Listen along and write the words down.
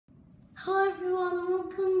Hello everyone,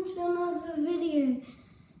 welcome to another video.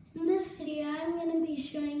 In this video I'm going to be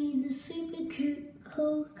showing you the super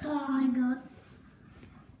cool car I got.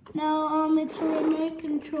 Now it's a remote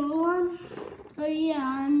control one. Oh yeah,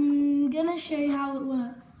 I'm going to show you how it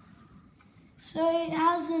works. So it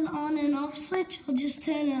has an on and off switch. I'll just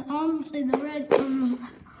turn it on so the red comes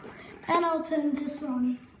out. And I'll turn this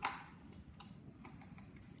on.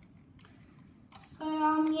 So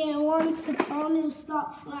yeah, once it's on, it'll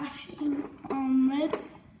start flashing red.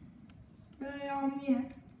 So yeah,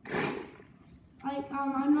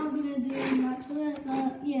 I'm not gonna do much of it,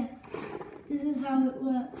 but yeah, this is how it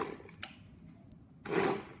works.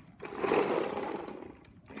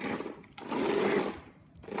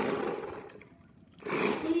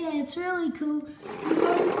 But yeah, it's really cool. I'm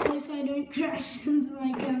going slow so I don't crash into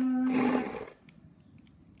my camera like that.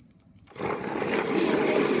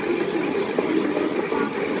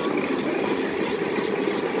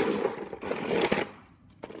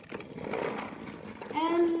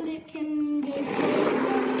 And it can go forward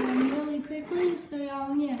really quickly, so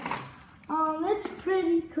yeah, it's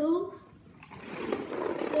pretty cool.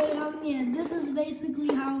 So yeah, this is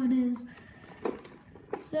basically how it is.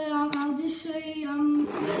 So I'll just show you when we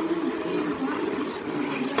do one, just spin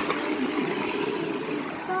together, we do two spins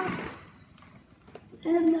super fast.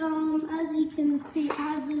 And as you can see, it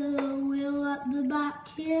has a wheel at the back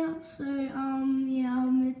here. So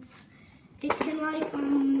yeah, it can like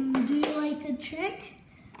do like a trick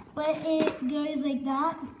where it goes like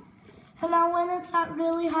that. And now when it's at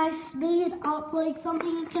really high speed, up like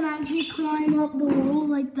something, it can actually climb up the wall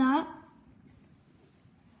like that.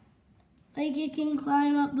 Like it can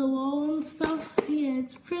climb up the wall and stuff. So yeah,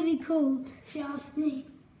 it's pretty cool if you ask me.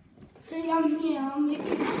 So yeah, it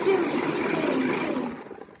can spin like really cool.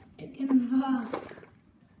 It can fast.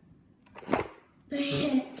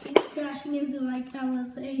 Yeah, it keeps crashing into my camera,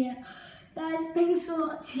 so yeah. Guys, thanks for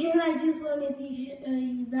watching. I just wanted to show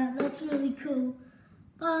you that. That's really cool.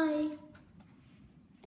 Bye.